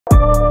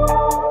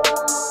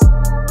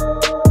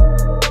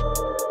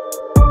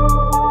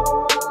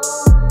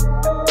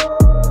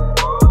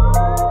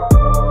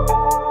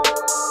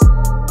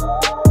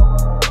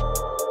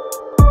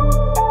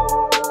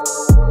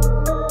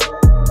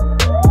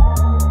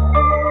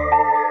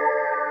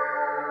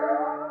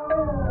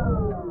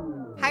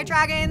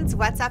Dragons,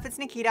 what's up? It's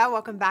Nikita.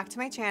 Welcome back to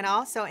my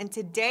channel. So in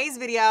today's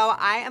video,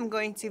 I am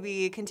going to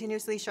be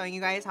continuously showing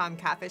you guys how I'm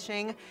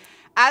catfishing,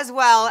 as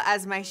well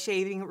as my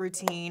shaving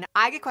routine.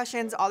 I get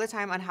questions all the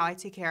time on how I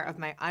take care of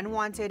my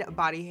unwanted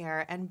body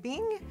hair, and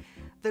being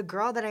the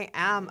girl that I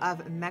am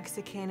of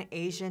Mexican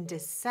Asian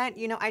descent,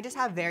 you know, I just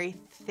have very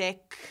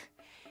thick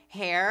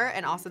hair,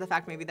 and also the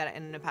fact maybe that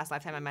in a past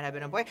lifetime I might have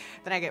been a boy,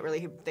 then I get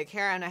really thick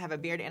hair and I have a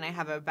beard and I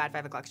have a bad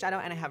 5 o'clock shadow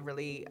and I have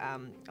really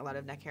a lot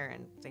of neck hair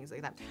and things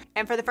like that.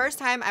 And for the first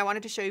time, I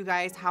wanted to show you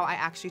guys how I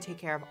actually take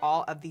care of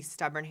all of the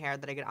stubborn hair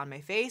that I get on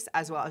my face,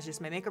 as well as just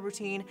my makeup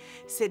routine,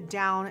 sit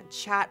down,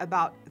 chat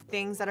about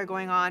things that are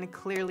going on.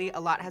 Clearly a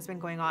lot has been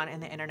going on in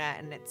the internet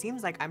and it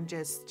seems like I'm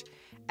just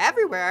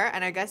everywhere,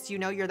 and I guess you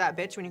know you're that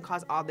bitch when you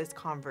cause all this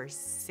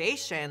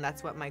conversation.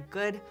 That's what my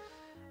good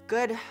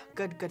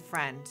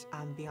friend,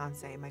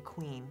 Beyonce, my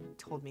queen,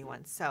 told me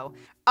once. So,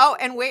 oh,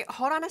 and wait,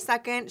 hold on a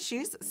second.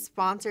 She's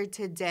sponsored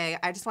today.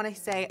 I just want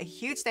to say a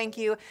huge thank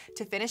you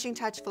to Finishing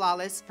Touch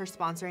Flawless for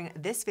sponsoring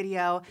this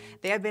video.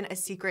 They have been a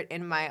secret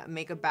in my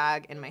makeup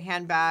bag, in my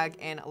handbag,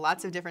 and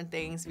lots of different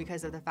things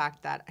because of the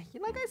fact that,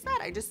 like I said,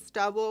 I just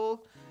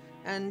stubble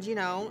and, you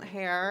know,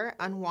 hair,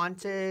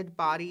 unwanted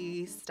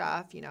body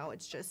stuff, you know,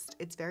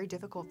 it's very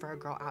difficult for a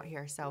girl out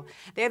here. So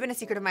they have been a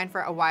secret of mine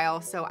for a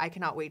while, so I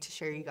cannot wait to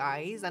share you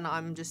guys, and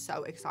I'm just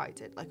so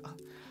excited. Like,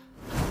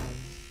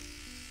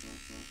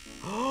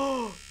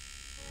 oh.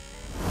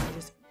 I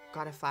just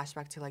got a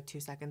flashback to like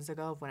 2 seconds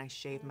ago when I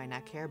shaved my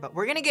neck hair, but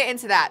we're gonna get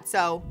into that,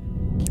 so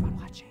keep on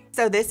watching.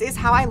 So this is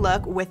how I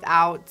look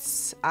without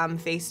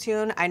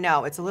Facetune. I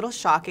know it's a little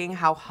shocking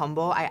how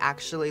humble I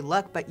actually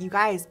look, but you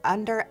guys,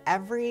 under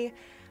every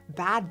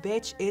bad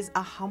bitch is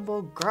a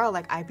humble girl.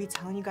 Like I be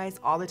telling you guys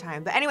all the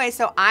time. But anyway,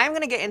 so I'm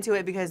gonna get into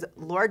it because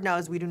Lord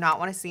knows we do not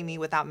want to see me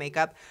without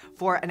makeup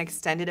for an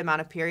extended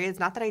amount of periods.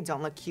 Not that I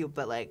don't look cute,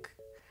 but like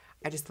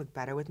I just look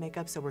better with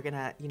makeup, so we're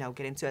gonna, you know,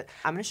 get into it.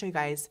 I'm gonna show you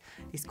guys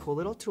these cool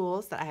little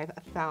tools that I have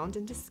found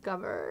and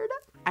discovered.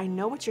 I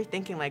know what you're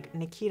thinking, like,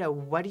 Nikita,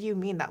 what do you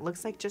mean? That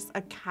looks like just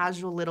a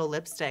casual little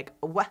lipstick.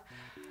 What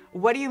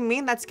do you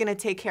mean that's gonna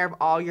take care of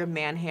all your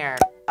man hair?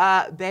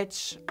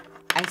 Bitch,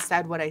 I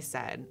said what I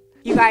said.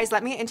 You guys,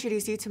 let me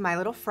introduce you to my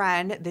little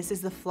friend. This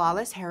is the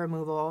Flawless Hair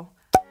Removal.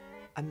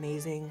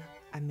 Amazing,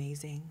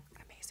 amazing,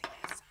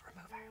 amazingness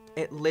remover.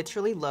 It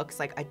literally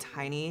looks like a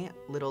tiny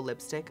little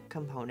lipstick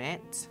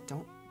component.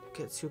 Don't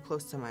get too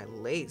close to my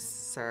lace,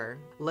 sir.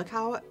 Look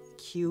how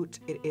cute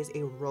it is.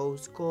 A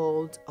rose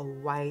gold, a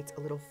white, a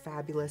little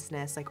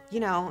fabulousness. Like, you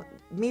know,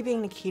 me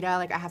being Nikita,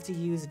 like I have to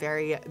use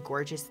very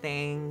gorgeous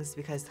things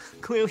because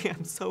clearly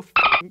I'm so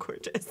f***ing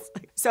gorgeous.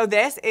 So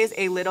this is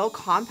a little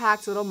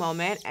compact little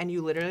moment, and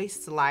you literally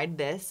slide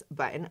this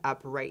button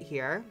up right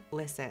here.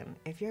 Listen,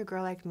 if you're a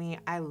girl like me,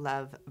 I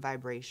love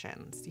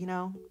vibrations, you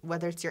know,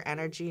 whether it's your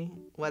energy,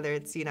 whether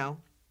it's, you know,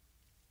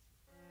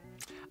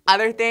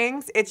 other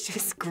things, it's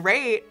just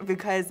great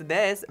because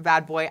this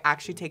bad boy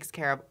actually takes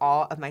care of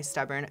all of my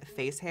stubborn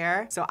face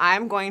hair. So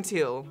I'm going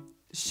to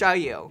show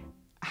you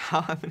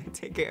how I'm gonna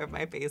take care of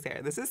my face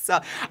hair. This is so,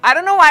 I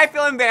don't know why I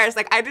feel embarrassed.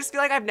 Like, I just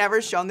feel like I've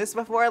never shown this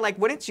before. Like,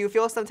 wouldn't you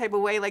feel some type of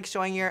way like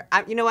showing your,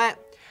 you know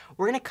what?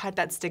 We're gonna cut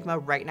that stigma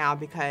right now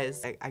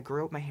because I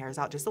grew my hairs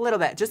out just a little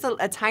bit, just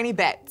a tiny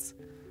bit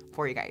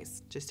for you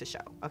guys, just to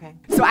show, okay?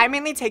 So I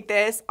mainly take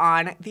this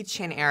on the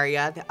chin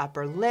area, the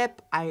upper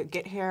lip. I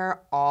get hair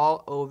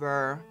all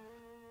over,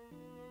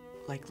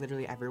 like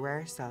literally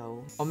everywhere.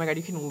 So, oh my God,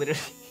 you can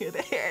literally hear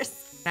the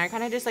hairs. And I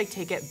kind of just like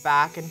take it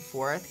back and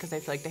forth because I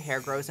feel like the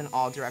hair grows in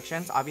all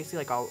directions. Obviously,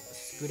 like I'll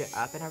scoot it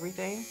up and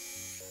everything,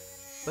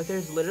 but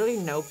there's literally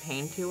no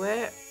pain to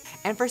it.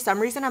 And for some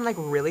reason, I'm like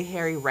really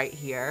hairy right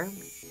here.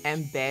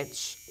 And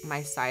bitch,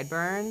 my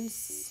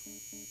sideburns,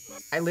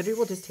 I literally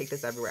will just take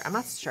this everywhere. I'm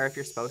not sure if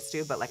you're supposed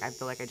to, but like I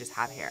feel like I just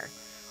have hair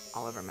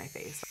all over my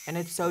face. And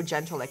it's so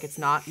gentle, like it's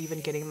not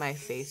even getting my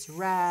face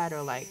red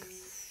or like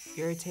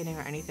irritating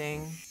or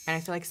anything. And I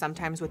feel like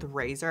sometimes with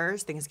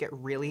razors, things get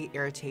really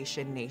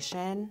irritation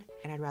nation.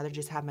 And I'd rather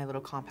just have my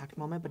little compact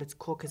moment, but it's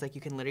cool because like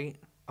you can literally,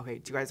 okay,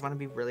 do you guys want to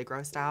be really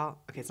grossed out?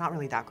 Okay, it's not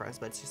really that gross,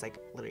 but it's just like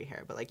literally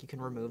hair, but like you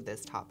can remove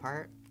this top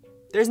part.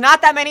 There's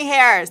not that many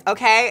hairs,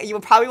 okay? You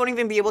probably won't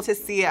even be able to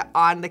see it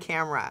on the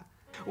camera.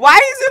 Why are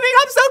you zooming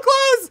up so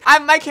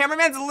close? My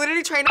cameraman's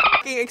literally trying to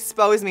fucking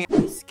expose me.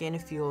 My skin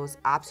feels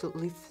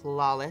absolutely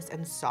flawless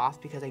and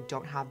soft because I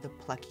don't have the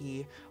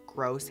plucky,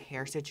 gross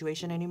hair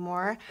situation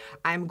anymore.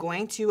 I'm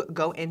going to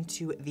go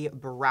into the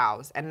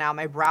brows. And now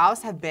my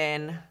brows have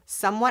been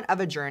somewhat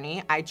of a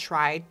journey. I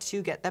tried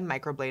to get them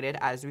microbladed,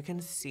 as we can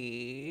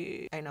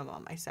see. I know,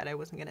 Mom, I said I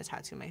wasn't gonna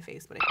tattoo my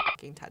face, but I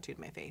fucking tattooed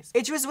my face.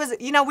 It just was,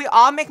 you know, we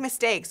all make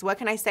mistakes. What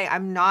can I say?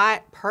 I'm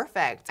not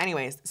perfect.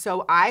 Anyways,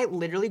 so I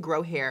literally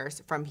grow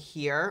hairs from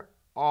here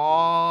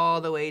all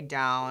the way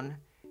down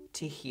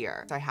to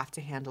here. So I have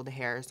to handle the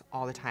hairs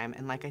all the time.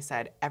 And like I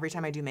said, every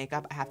time I do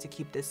makeup, I have to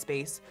keep this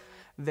space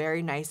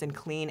very nice and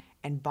clean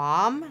and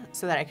balm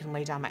so that I can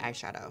lay down my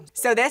eyeshadow.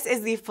 So this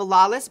is the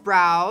Flawless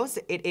Brows.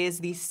 It is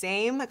the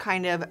same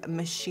kind of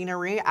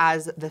machinery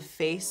as the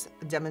face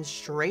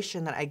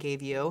demonstration that I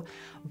gave you,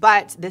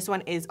 but this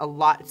one is a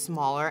lot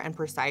smaller and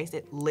precise.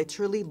 It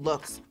literally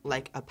looks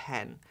like a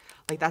pen.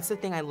 Like, that's the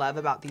thing I love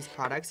about these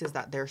products, is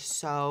that they're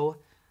so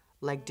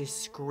like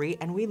discreet,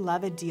 and we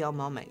love a DL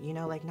moment. You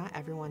know, like not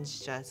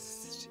everyone's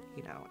just,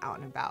 you know, out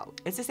and about.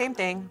 It's the same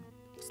thing.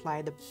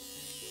 Slide the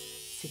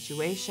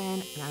situation,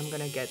 and I'm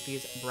gonna get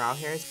these brow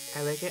hairs.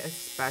 I like it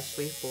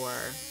especially for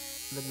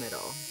the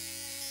middle.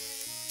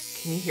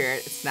 Can you hear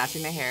it? It's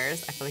snatching the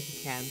hairs. I feel like you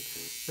can.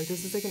 Like,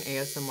 this is like an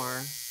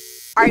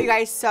ASMR. All right, you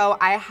guys, so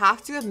I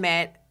have to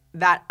admit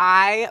that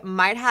I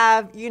might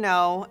have, you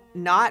know,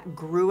 not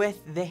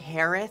greweth the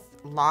haireth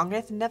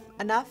longeth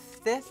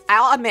enough this.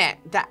 I'll admit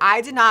that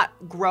I did not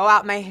grow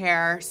out my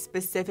hair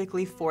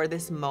specifically for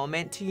this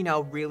moment to, you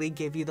know, really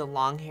give you the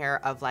long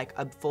hair of like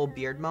a full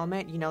beard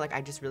moment. You know, like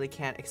I just really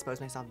can't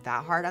expose myself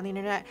that hard on the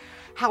internet.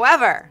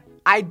 However,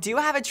 I do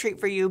have a treat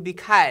for you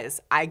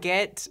because I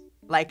get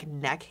like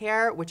neck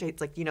hair, which is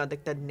like, you know,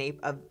 like the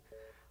nape of,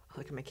 oh,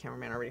 look at my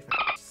cameraman already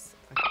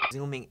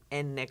zooming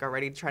in, Nick,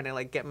 already trying to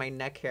like get my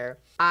neck hair.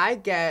 I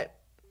get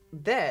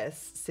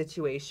this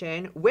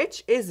situation,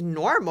 which is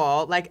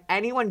normal. Like,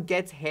 anyone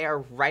gets hair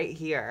right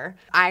here.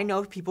 I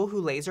know people who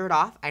laser it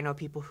off. I know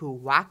people who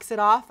wax it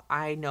off.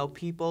 I know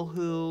people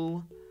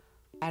who,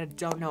 I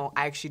don't know.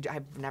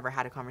 I've never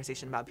had a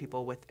conversation about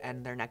people with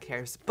and their neck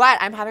hairs, but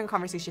I'm having a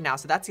conversation now,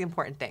 so that's the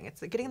important thing.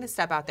 It's like getting the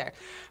step out there.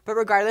 But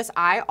regardless,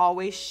 I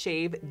always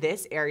shave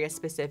this area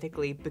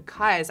specifically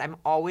because I'm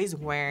always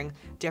wearing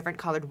different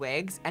colored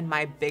wigs, and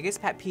my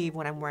biggest pet peeve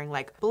when I'm wearing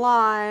like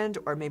blonde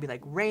or maybe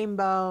like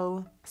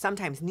rainbow,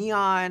 sometimes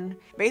neon,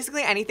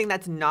 basically anything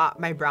that's not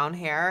my brown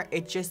hair,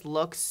 it just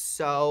looks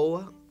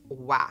so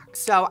whack.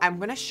 So I'm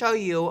gonna show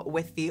you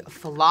with the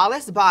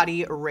Flawless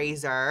Body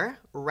razor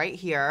right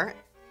here.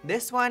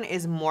 This one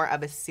is more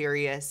of a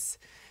serious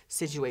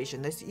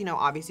situation. This, you know,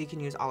 obviously you can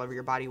use all over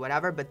your body,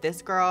 whatever, but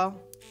this girl,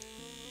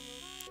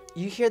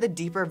 you hear the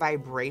deeper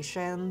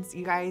vibrations,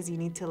 you guys, you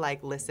need to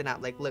like listen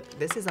up. Like, look,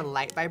 this is a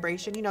light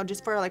vibration, you know,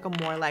 just for like a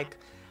more like,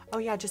 oh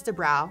yeah, just a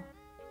brow.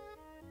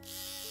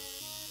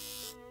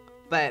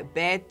 But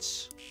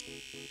bitch.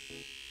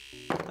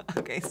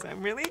 Okay, so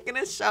I'm really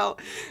gonna show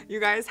you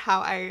guys how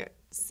I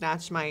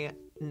snatch my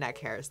neck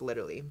hairs,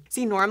 literally.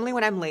 See, normally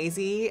when I'm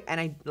lazy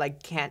and I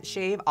like can't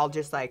shave, I'll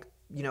just like,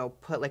 you know,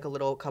 put like a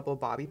little couple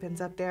bobby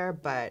pins up there,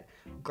 but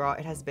girl,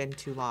 it has been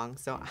too long,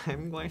 so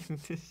I'm going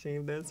to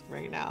shave this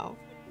right now.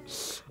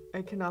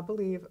 I cannot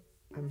believe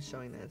I'm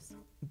showing this,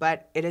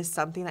 but it is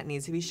something that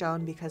needs to be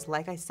shown because,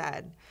 like I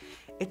said,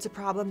 it's a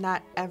problem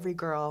that every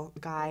girl,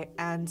 guy,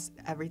 and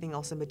everything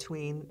else in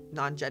between,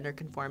 non-gender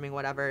conforming,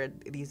 whatever,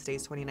 these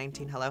days,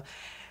 2019, hello,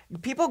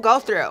 people go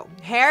through.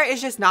 Hair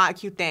is just not a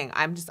cute thing.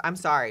 I'm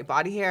sorry.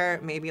 Body hair,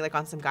 maybe like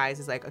on some guys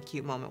is like a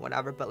cute moment,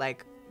 whatever, but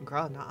like,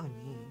 girl, not on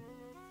me.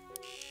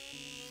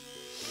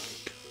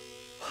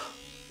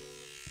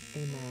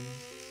 Amen.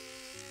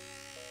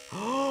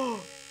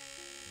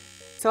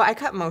 So I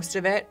cut most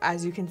of it,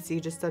 as you can see,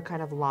 just the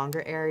kind of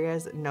longer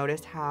areas.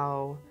 Notice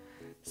how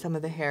some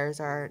of the hairs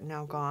are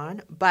now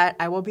gone, but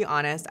I will be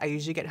honest, I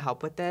usually get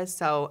help with this.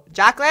 So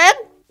Jacqueline,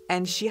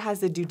 and she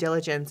has the due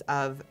diligence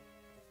of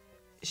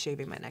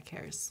shaving my neck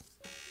hairs.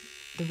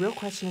 The real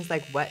question is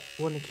like, what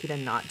will Nikita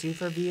not do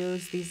for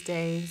views these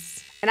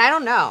days? And I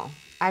don't know.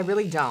 I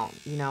really don't.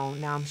 You know,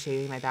 now I'm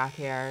shaving my back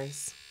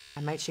hairs.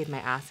 I might shave my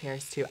ass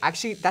hairs too.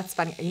 Actually, that's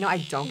funny. You know, I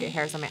don't get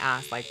hairs on my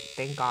ass, like,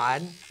 thank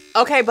God.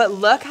 Okay, but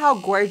look how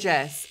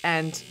gorgeous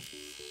and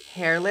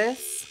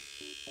hairless.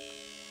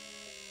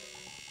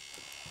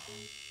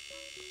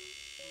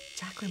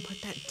 Jacqueline,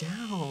 put that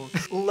down.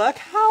 Look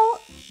how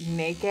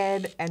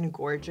naked and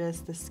gorgeous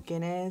the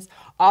skin is.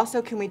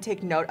 Also, can we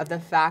take note of the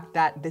fact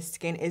that the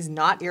skin is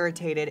not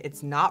irritated,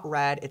 it's not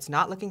red, it's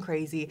not looking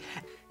crazy.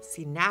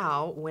 See,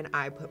 now when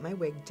I put my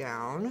wig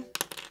down,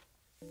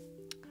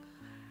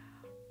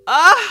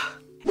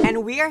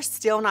 and we are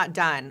still not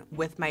done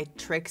with my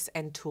tricks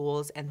and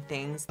tools and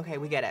things. Okay,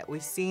 we get it.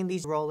 We've seen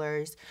these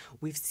rollers.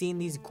 We've seen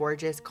these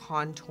gorgeous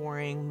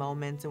contouring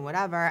moments and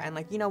whatever. And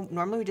like, you know,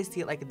 normally we just see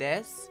it like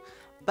this.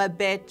 But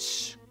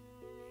bitch.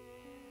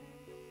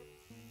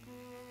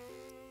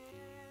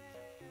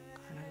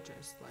 Kind of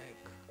just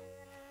like.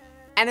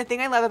 And the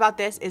thing I love about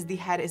this is the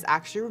head is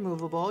actually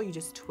removable. You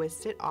just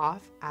twist it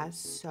off as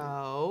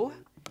so.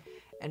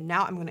 And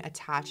now I'm going to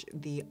attach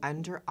the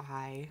under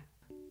eye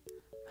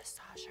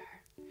massager.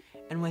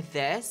 And with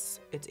this,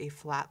 it's a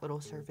flat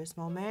little surface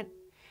moment.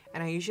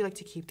 And I usually like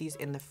to keep these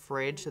in the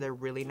fridge so they're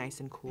really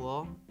nice and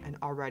cool. And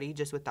already,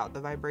 just without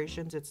the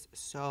vibrations, it's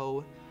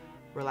so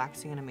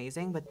relaxing and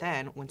amazing. But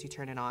then, once you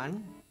turn it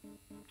on,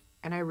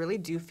 and I really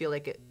do feel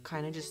like it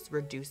kind of just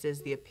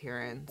reduces the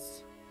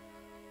appearance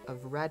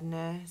of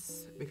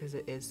redness because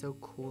it is so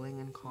cooling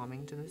and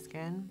calming to the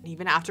skin.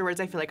 Even afterwards,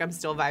 I feel like I'm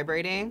still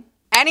vibrating.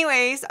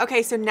 Anyways,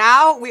 okay, so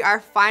now we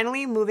are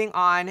finally moving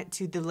on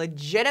to the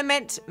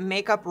legitimate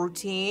makeup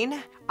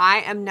routine.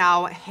 I am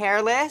now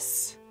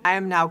hairless, I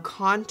am now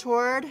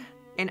contoured,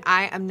 and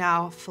I am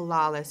now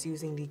flawless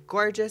using the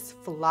gorgeous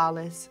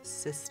Flawless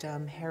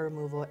System hair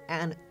removal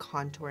and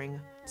contouring.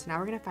 So now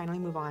we're gonna finally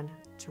move on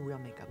to real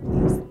makeup,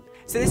 please.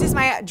 So this is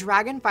my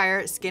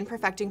Dragonfire Skin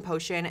Perfecting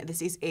Potion.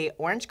 This is a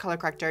orange color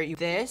corrector.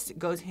 This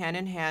goes hand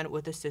in hand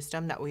with the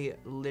system that we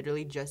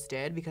literally just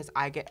did because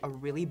I get a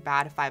really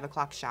bad 5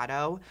 o'clock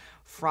shadow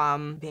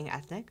from being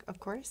ethnic, of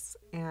course.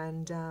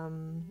 And,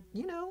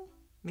 you know,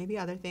 maybe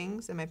other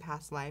things in my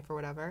past life or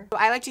whatever. So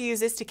I like to use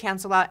this to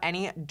cancel out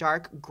any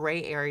dark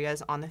gray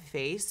areas on the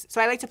face.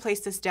 So I like to place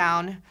this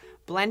down,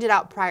 blend it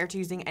out prior to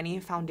using any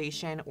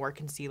foundation or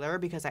concealer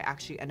because I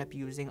actually end up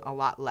using a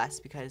lot less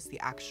because the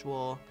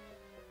actual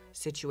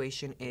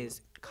situation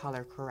is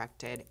color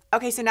corrected.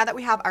 Okay, so now that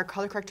we have our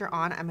color corrector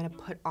on, I'm gonna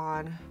put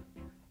on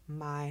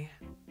my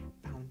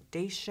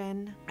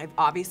foundation. I've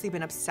obviously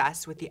been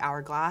obsessed with the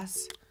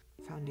Hourglass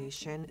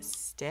foundation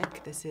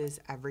stick. This is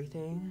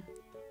everything.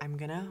 I'm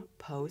gonna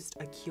post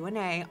a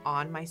Q&A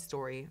on my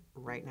story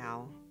right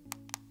now.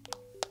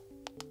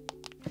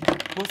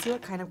 We'll see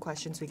what kind of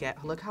questions we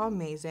get. Look how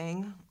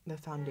amazing the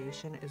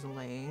foundation is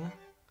laying.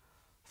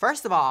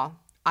 First of all,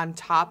 on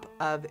top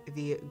of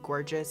the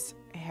gorgeous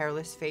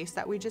hairless face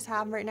that we just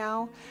have right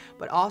now,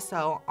 but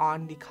also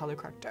on the color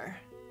corrector.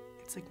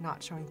 It's like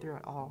not showing through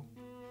at all.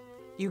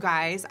 You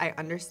guys, I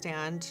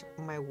understand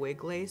my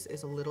wig lace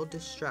is a little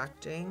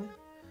distracting,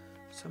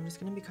 so I'm just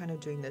gonna be kind of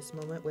doing this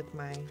moment with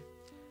my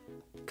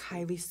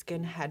Kylie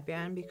Skin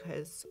headband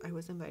because I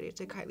was invited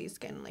to Kylie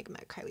Skin, like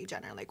met Kylie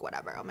Jenner, like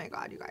whatever. Oh my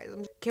God, you guys.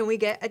 Can we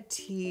get a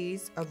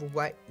tease of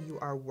what you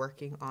are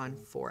working on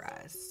for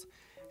us?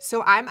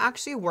 So I'm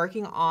actually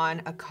working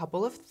on a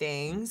couple of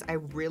things. I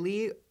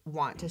really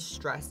want to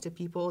stress to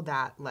people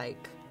that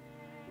like,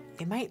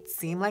 it might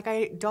seem like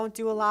I don't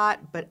do a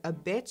lot, but a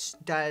bitch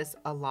does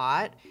a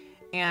lot.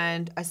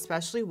 And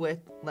especially with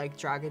like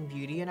Dragun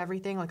Beauty and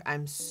everything, like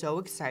I'm so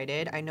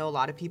excited. I know a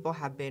lot of people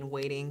have been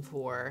waiting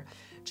for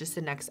just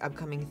the next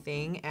upcoming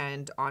thing.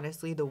 And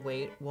honestly, the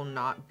wait will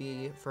not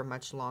be for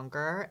much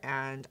longer.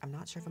 And I'm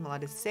not sure if I'm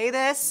allowed to say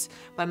this,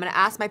 but I'm gonna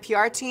ask my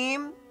PR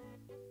team,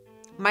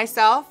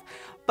 myself,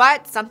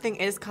 but something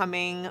is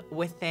coming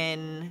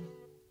within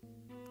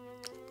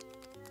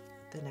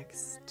the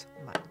next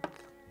month.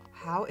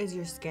 How is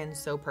your skin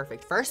so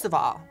perfect? First of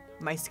all,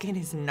 my skin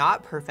is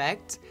not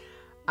perfect.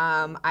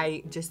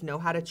 I just know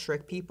how to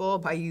trick people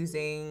by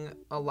using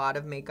a lot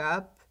of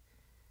makeup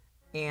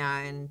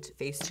and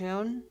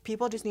Facetune.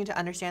 People just need to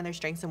understand their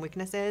strengths and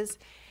weaknesses,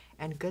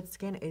 and good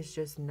skin is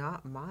just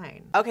not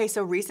mine. Okay,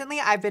 so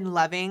recently I've been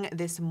loving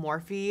this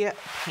Morphe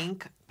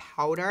pink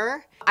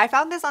powder. I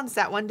found this on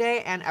set one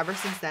day, and ever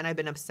since then I've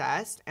been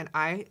obsessed, and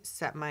I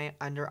set my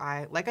under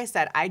eye. Like I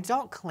said, I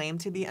don't claim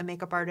to be a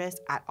makeup artist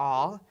at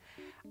all.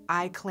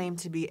 I claim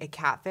to be a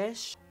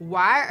catfish.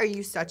 Why are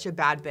you such a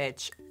bad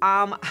bitch?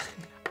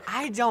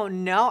 I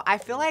don't know. I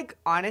feel like,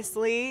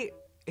 honestly,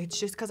 it's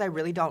just because I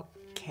really don't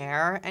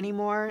care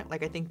anymore.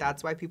 Like, I think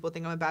that's why people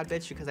think I'm a bad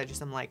bitch, because I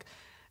just am like,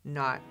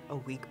 not a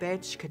weak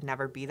bitch, could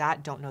never be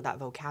that, don't know that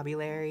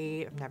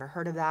vocabulary, I've never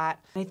heard of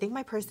that. And I think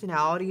my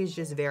personality is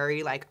just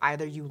very like,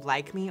 either you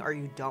like me or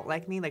you don't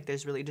like me, like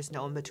there's really just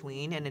no in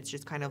between. And it's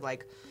just kind of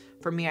like,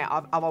 for me,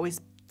 I've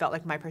always felt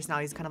like my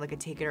personality is kind of like a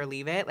take it or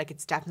leave it. Like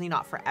it's definitely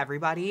not for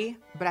everybody,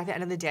 but at the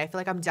end of the day, I feel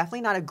like I'm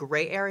definitely not a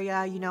gray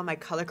area. You know, my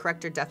color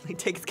corrector definitely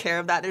takes care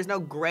of that. There's no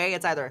gray,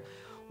 it's either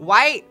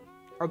white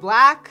or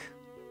black,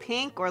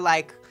 pink, or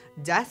like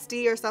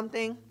dusty or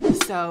something.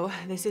 So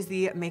this is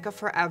the Makeup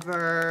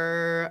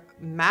Forever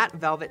Matte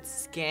Velvet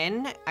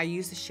Skin. I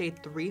use the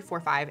shade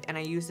 345, and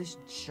I use this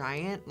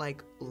giant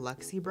like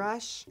Luxie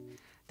brush.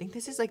 I think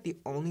this is like the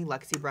only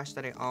Luxie brush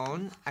that I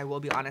own. I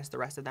will be honest, the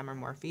rest of them are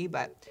Morphe,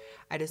 but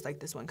I just like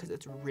this one because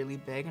it's really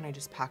big, and I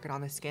just pack it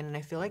on the skin, and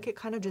I feel like it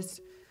kind of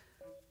just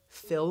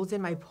fills in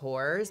my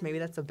pores. Maybe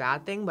that's a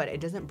bad thing, but it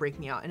doesn't break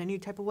me out in any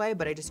type of way,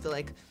 but I just feel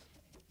like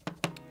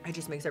it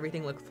just makes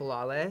everything look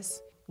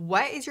flawless.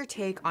 What is your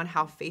take on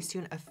how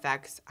Facetune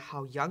affects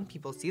how young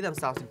people see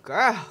themselves?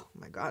 Girl, oh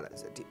my God,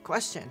 that's a deep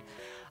question.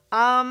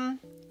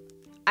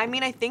 I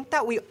mean, I think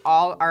that we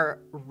all are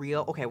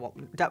real. Okay, well,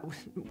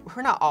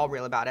 we're not all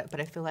real about it,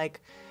 but I feel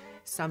like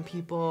some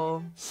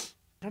people,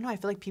 I don't know, I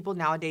feel like people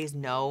nowadays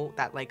know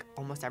that like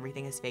almost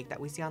everything is fake that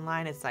we see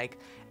online. It's like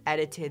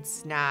edited,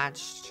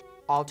 snatched,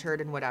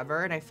 altered, and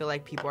whatever. And I feel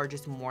like people are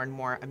just more and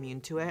more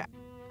immune to it.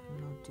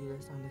 I'll do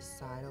this on the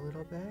side a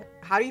little bit.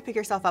 How do you pick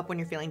yourself up when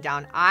you're feeling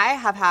down? I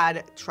have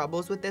had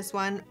troubles with this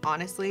one,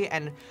 honestly,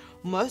 and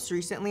most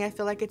recently I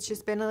feel like it's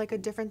just been like a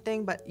different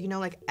thing, but you know,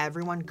 like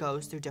everyone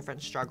goes through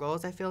different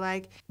struggles, I feel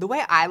like. The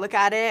way I look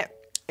at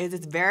it is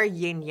it's very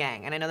yin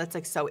yang, and I know that's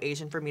like so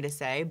Asian for me to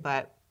say,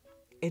 but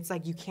it's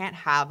like you can't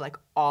have like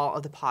all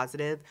of the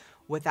positive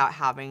without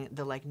having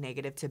the like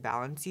negative to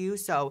balance you.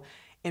 So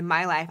in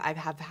my life, I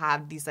have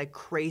had these like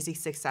crazy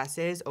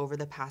successes over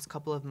the past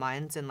couple of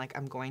months, and like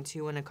I'm going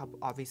to in a couple,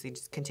 obviously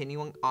just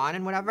continuing on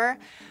and whatever,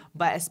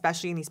 but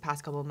especially in these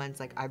past couple of months,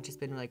 like I've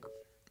just been like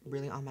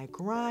really on my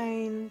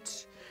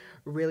grind,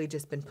 really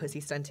just been pussy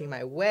stunting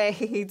my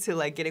way to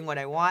like getting what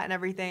I want and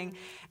everything.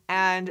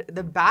 And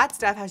the bad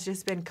stuff has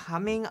just been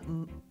coming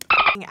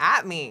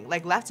at me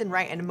like left and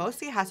right, and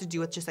mostly it has to do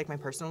with just like my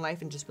personal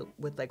life and just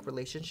with like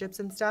relationships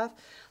and stuff.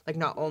 Like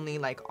not only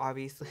like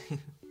obviously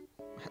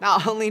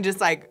not only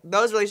just like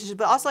those relationships,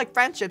 but also like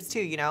friendships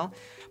too, you know?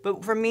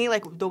 But for me,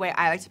 like the way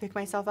I like to pick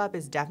myself up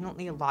is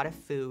definitely a lot of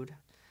food.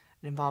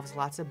 It involves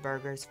lots of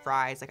burgers,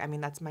 fries. Like, I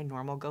mean, that's my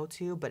normal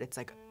go-to, but it's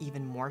like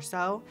even more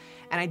so.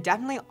 And I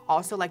definitely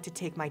also like to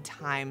take my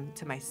time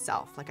to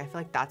myself. Like, I feel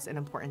like that's an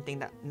important thing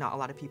that not a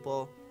lot of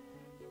people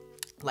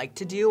like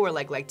to do, or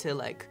like to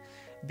like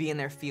be in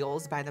their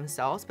feels by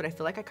themselves. But I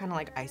feel like I kind of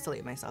like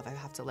isolate myself. I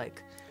have to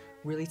like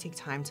really take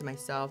time to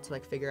myself to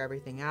like figure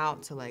everything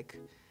out, to like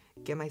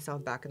get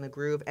myself back in the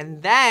groove.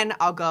 And then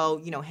I'll go,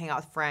 you know, hang out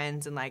with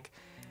friends and like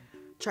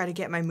try to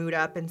get my mood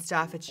up and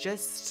stuff. It's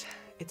just,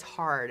 it's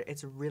hard.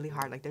 It's really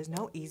hard. Like there's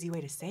no easy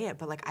way to say it,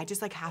 but like I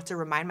just like have to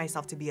remind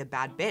myself to be a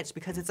bad bitch,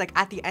 because it's like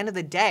at the end of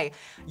the day,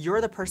 you're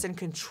the person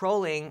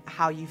controlling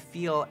how you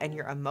feel and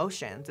your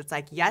emotions. It's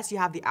like, yes, you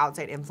have the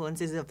outside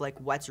influences of like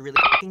what's really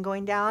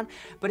going down,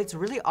 but it's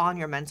really all on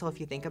your mental if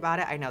you think about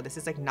it. I know this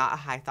is like not a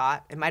high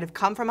thought. It might have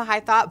come from a high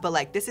thought, but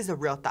like this is a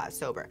real thought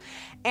sober.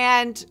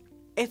 And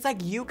it's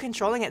like you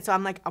controlling it. So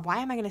I'm like, why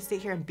am I gonna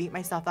sit here and beat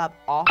myself up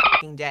all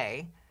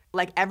day?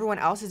 Like everyone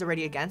else is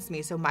already against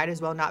me, so might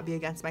as well not be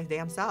against my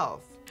damn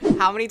self.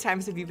 How many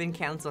times have you been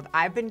canceled?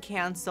 I've been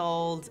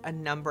canceled a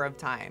number of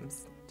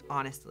times,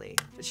 honestly.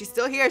 But she's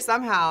still here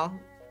somehow.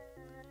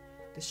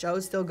 The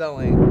show's still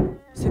going.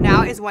 So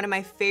now is one of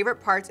my favorite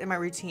parts in my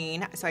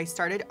routine. So I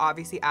started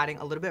obviously adding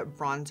a little bit of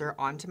bronzer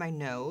onto my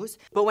nose.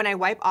 But when I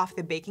wipe off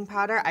the baking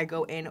powder, I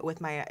go in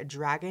with my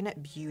Dragun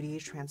Beauty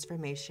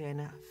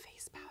Transformation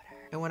Face Powder.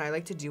 And what I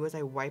like to do is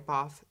I wipe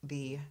off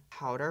the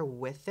powder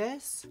with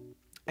this.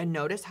 And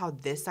notice how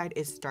this side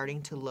is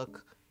starting to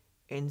look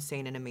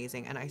insane and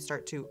amazing. And I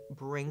start to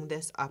bring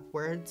this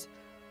upwards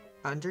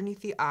underneath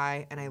the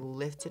eye, and I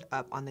lift it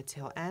up on the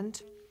tail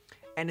end.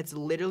 And it's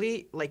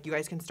literally like, you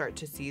guys can start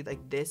to see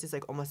like this is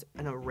like almost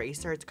an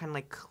eraser. It's kind of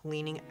like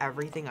cleaning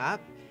everything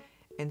up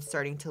and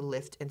starting to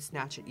lift and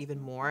snatch it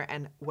even more.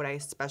 And what I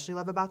especially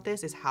love about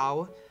this is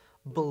how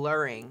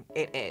blurring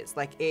it is.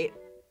 Like it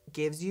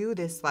gives you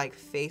this like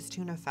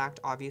Facetune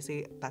effect.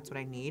 Obviously that's what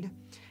I need.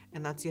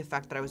 And that's the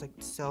effect that I was like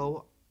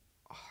so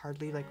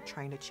hardly like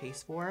trying to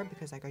chase for,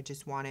 because like I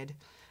just wanted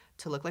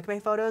to look like my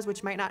photos,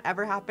 which might not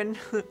ever happen,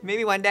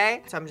 maybe one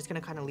day. So I'm just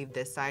gonna kind of leave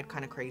this side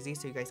kind of crazy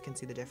so you guys can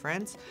see the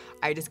difference.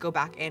 I just go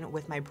back in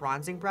with my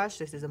bronzing brush.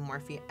 This is a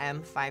Morphe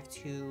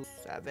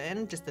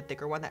M527, just the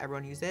thicker one that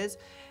everyone uses.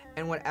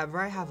 And whatever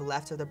I have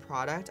left of the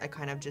product, I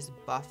kind of just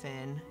buff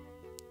in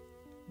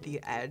the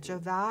edge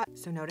of that.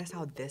 So notice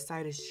how this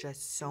side is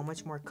just so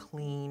much more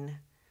clean,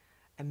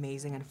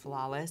 amazing, and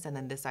flawless. And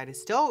then this side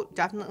is still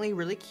definitely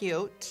really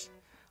cute,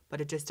 but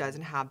it just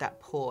doesn't have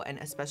that pull. And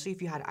especially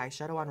if you had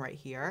eyeshadow on right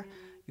here,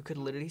 you could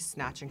literally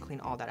snatch and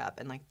clean all that up.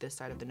 And like this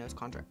side of the nose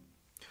contour.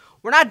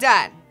 We're not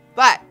done,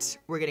 but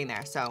we're getting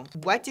there. So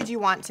what did you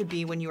want to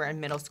be when you were in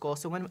middle school?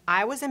 So when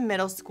I was in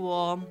middle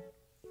school,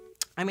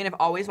 I mean, I've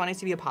always wanted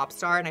to be a pop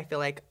star, and I feel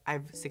like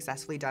I've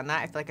successfully done that.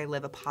 I feel like I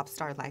live a pop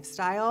star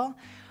lifestyle.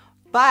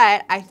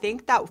 But I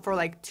think that for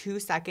like 2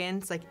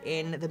 seconds, like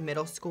in the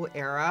middle school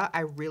era,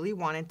 I really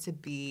wanted to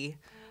be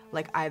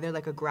like either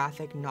like a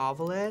graphic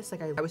novelist.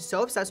 Like I was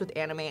so obsessed with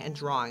anime and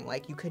drawing.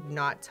 Like you could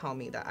not tell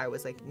me that I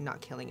was like not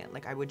killing it.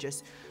 Like I would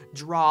just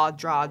draw,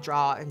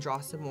 and draw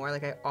some more.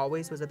 Like I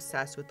always was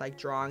obsessed with like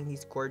drawing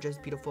these gorgeous,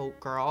 beautiful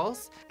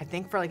girls. I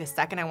think for like a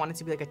second I wanted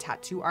to be like a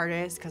tattoo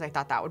artist, because I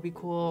thought that would be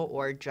cool,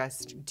 or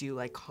just do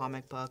like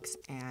comic books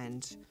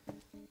and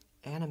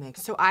anime.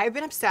 So I've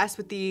been obsessed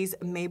with these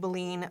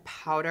Maybelline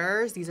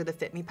powders. These are the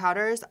Fit Me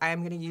powders. I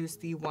am gonna use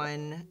the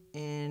one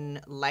in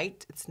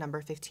light. It's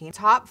number 15.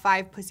 Top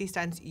 5 pussy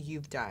stunts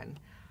you've done.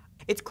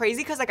 It's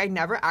crazy because like I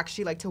never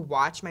actually like to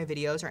watch my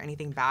videos or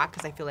anything back,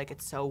 because I feel like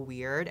it's so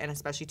weird, and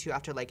especially too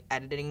after like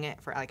editing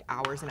it for like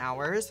hours and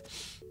hours,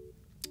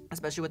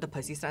 especially with the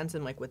pussy stunts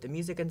and like with the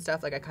music and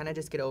stuff. Like I kind of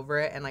just get over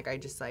it, and like I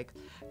just like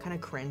kind of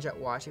cringe at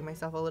watching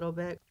myself a little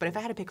bit. But if I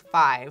had to pick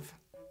 5,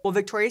 well,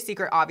 Victoria's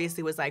Secret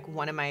obviously was like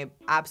one of my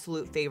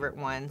absolute favorite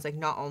ones. Like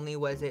not only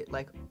was it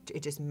like,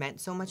 it just meant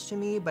so much to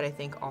me, but I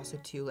think also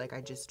too, like I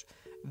just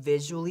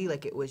visually,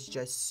 like it was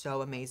just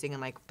so amazing.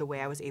 And like the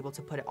way I was able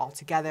to put it all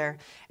together,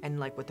 and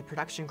like with the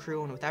production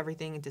crew and with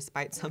everything,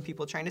 despite some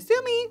people trying to sue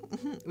me,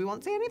 we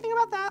won't say anything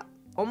about that.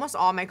 Almost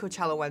all my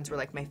Coachella ones were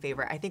like my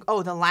favorite. I think,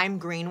 oh, the lime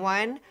green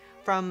one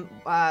from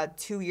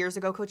 2 years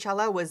ago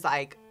Coachella was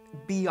like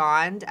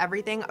beyond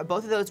everything.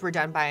 Both of those were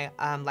done by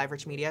Live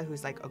Rich Media,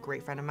 who's like a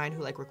great friend of mine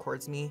who like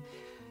records me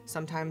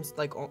sometimes.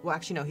 Like, well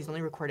actually no, he's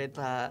only recorded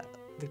the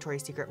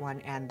Victoria's Secret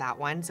one and that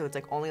one, so it's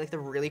like only like the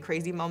really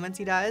crazy moments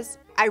he does.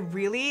 I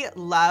really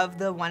love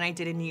the one I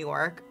did in New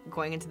York,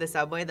 going into the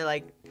subway. They're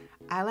like,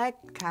 I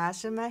like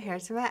cash in my hair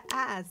to my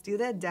ass. Do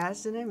the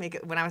dash and I make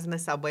it. When I was in the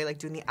subway, like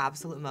doing the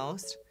absolute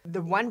most.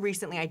 The one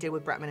recently I did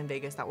with Bretman in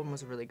Vegas, that one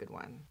was a really good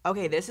one.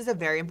 Okay, this is a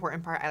very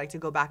important part. I like to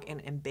go back in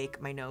and bake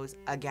my nose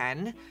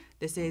again.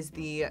 This is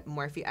the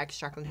Morphe X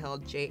Jaclyn Hill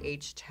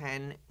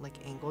JH10 like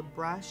angled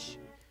brush.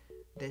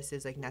 This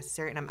is like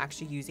necessary, and I'm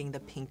actually using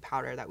the pink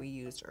powder that we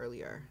used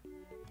earlier.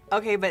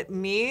 Okay, but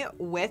me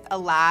with a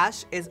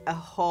lash is a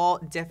whole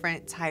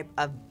different type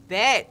of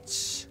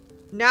bitch.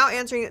 Now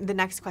answering the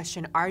next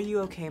question, are you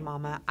okay,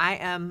 mama? I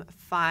am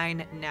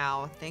fine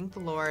now. Thank the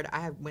Lord.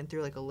 I have went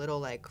through like a little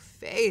like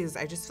phase.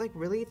 I just like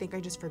really think I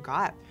just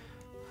forgot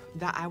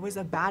that I was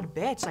a bad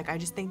bitch. Like I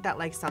just think that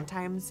like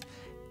sometimes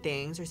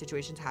things or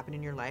situations happen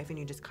in your life and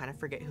you just kind of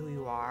forget who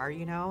you are,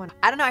 you know? And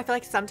I don't know, I feel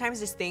like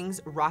sometimes just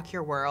things rock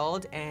your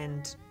world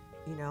and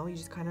you know, you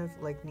just kind of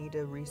like need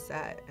to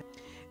reset.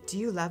 Do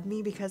you love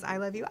me because I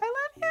love you? I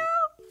love you.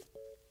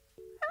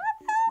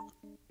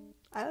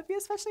 I love you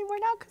especially more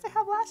now because I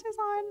have lashes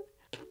on.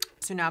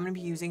 So now I'm gonna be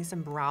using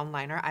some brown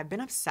liner. I've been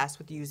obsessed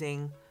with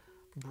using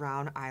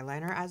brown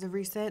eyeliner as of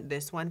recent.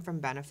 This one from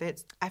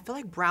Benefits. I feel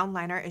like brown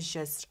liner is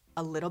just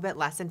a little bit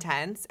less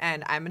intense,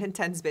 and I'm an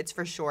intense bitch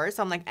for sure.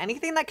 So I'm like,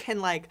 anything that can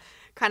like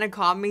kind of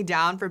calm me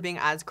down for being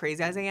as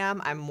crazy as I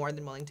am, I'm more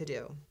than willing to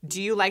do.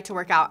 Do you like to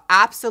work out?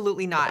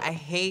 Absolutely not. I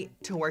hate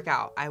to work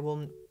out. I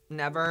will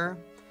never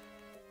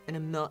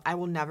I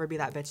will never be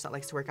that bitch that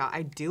likes to work out.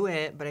 I do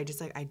it, but I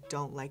just like, I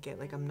don't like it.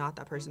 Like I'm not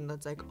that person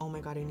that's like, oh my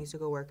God, I need to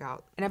go work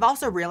out. And I've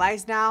also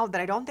realized now that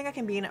I don't think I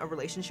can be in a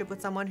relationship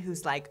with someone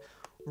who's like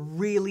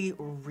really,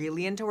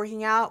 really into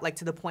working out, like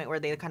to the point where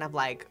they kind of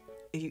like,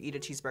 if you eat a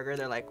cheeseburger,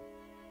 they're like,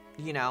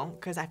 you know,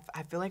 because I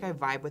feel like I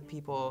vibe with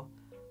people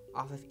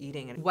off of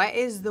eating. And what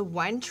is the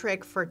one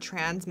trick for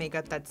trans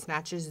makeup that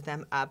snatches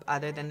them up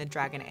other than the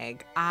dragon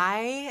egg?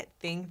 I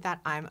think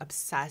that I'm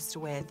obsessed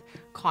with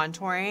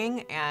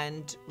contouring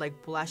and like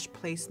blush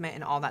placement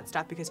and all that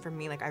stuff, because for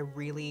me, like I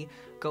really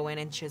go in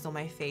and chisel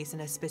my face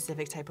in a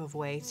specific type of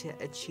way to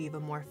achieve a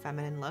more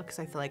feminine look.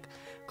 So I feel like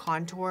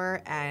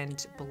contour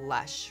and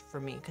blush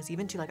for me, because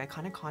even too, like I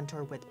kind of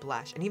contour with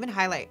blush and even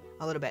highlight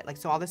a little bit. Like,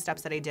 so all the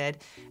steps that I did,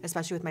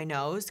 especially with my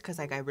nose, because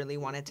like I really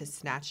wanted to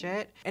snatch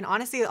it. And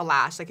honestly, a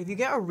lash, like if you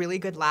get a really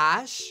good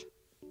lash,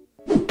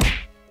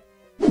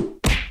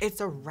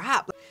 it's a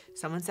wrap.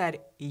 Someone said,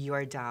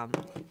 you're dumb.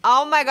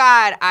 Oh my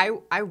God,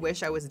 I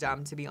wish I was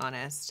dumb, to be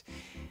honest.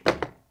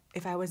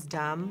 If I was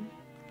dumb,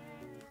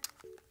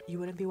 you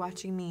wouldn't be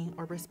watching me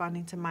or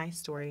responding to my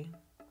story.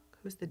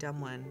 Who's the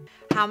dumb one?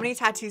 How many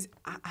tattoos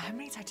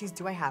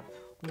do I have?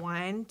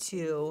 1,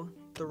 2,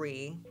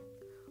 3,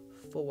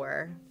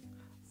 4,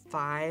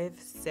 5,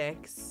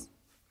 6,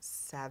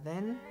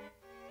 7.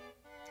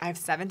 I have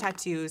 7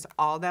 tattoos.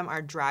 All of them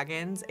are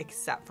dragons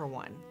except for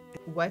one.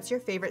 What's your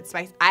favorite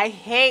spice? I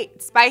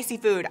hate spicy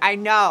food. I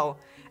know.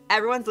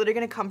 Everyone's literally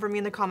gonna come for me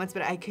in the comments,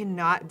 but I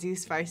cannot do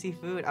spicy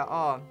food at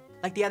all.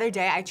 Like the other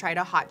day, I tried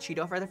a hot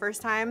Cheeto for the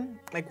first time,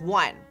 like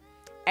one,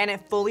 and it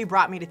fully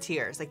brought me to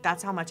tears. Like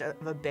that's how much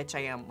of a bitch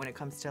I am when it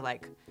comes to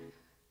like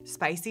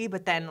spicy,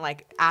 but then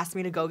like asked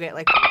me to go get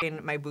like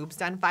my boobs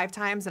done 5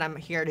 times and I'm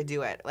here to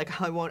do it.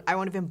 Like I won't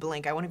even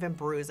blink, I won't even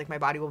bruise, like my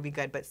body will be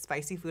good, but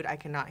spicy food I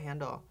cannot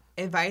handle.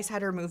 Advice how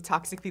to remove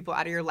toxic people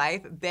out of your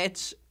life?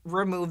 Bitch,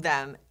 remove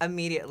them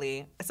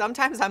immediately.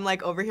 Sometimes I'm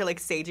like over here like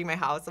saging my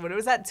house. When it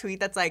was that tweet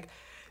that's like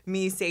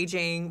me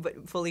saging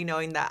but fully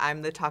knowing that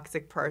I'm the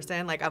toxic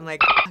person, like I'm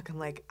like,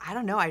 I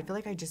don't know, I feel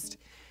like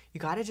you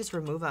gotta just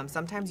remove them.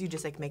 Sometimes you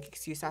just like make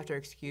excuse after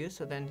excuse,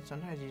 so then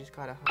sometimes you just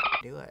gotta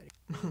do it.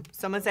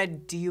 Someone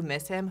said, do you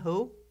miss him?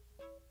 Who?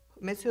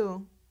 Miss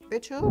who?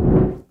 Bitch who?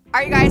 All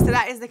right, guys, so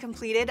that is the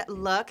completed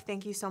look.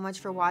 Thank you so much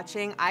for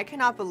watching. I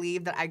cannot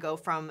believe that I go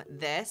from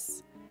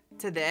this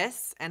to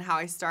this and how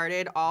I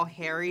started all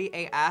hairy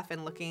AF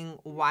and looking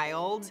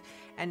wild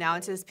and now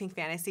into this pink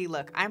fantasy.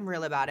 Look, I'm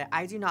real about it.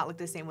 I do not look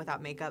the same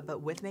without makeup,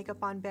 but with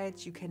makeup on,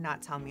 bitch, you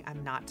cannot tell me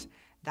I'm not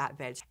that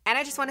bitch. And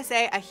I just want to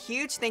say a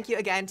huge thank you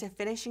again to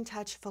Finishing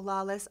Touch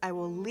Flawless. I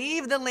will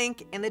leave the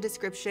link in the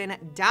description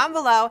down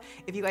below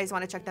if you guys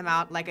want to check them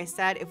out. Like I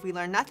said, if we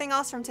learn nothing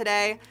else from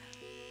today,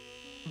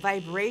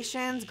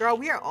 vibrations, girl,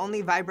 we are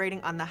only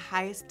vibrating on the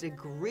highest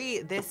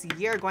degree this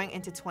year going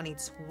into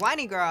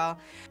 2020, girl.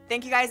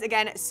 Thank you guys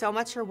again so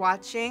much for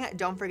watching.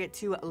 Don't forget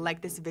to like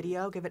this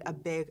video, give it a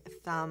big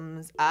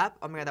thumbs up.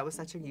 Oh my God, that was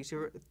such a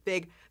YouTuber,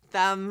 big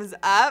thumbs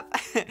up.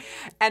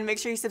 And make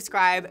sure you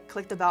subscribe,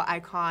 click the bell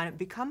icon,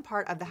 become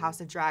part of the House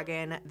of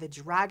Dragon, the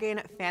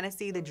Dragon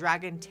Fantasy, the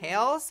Dragon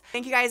Tales.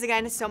 Thank you guys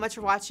again so much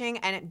for watching,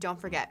 and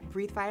don't forget,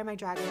 breathe fire, my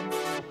dragons.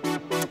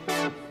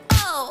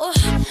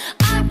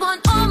 I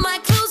want all my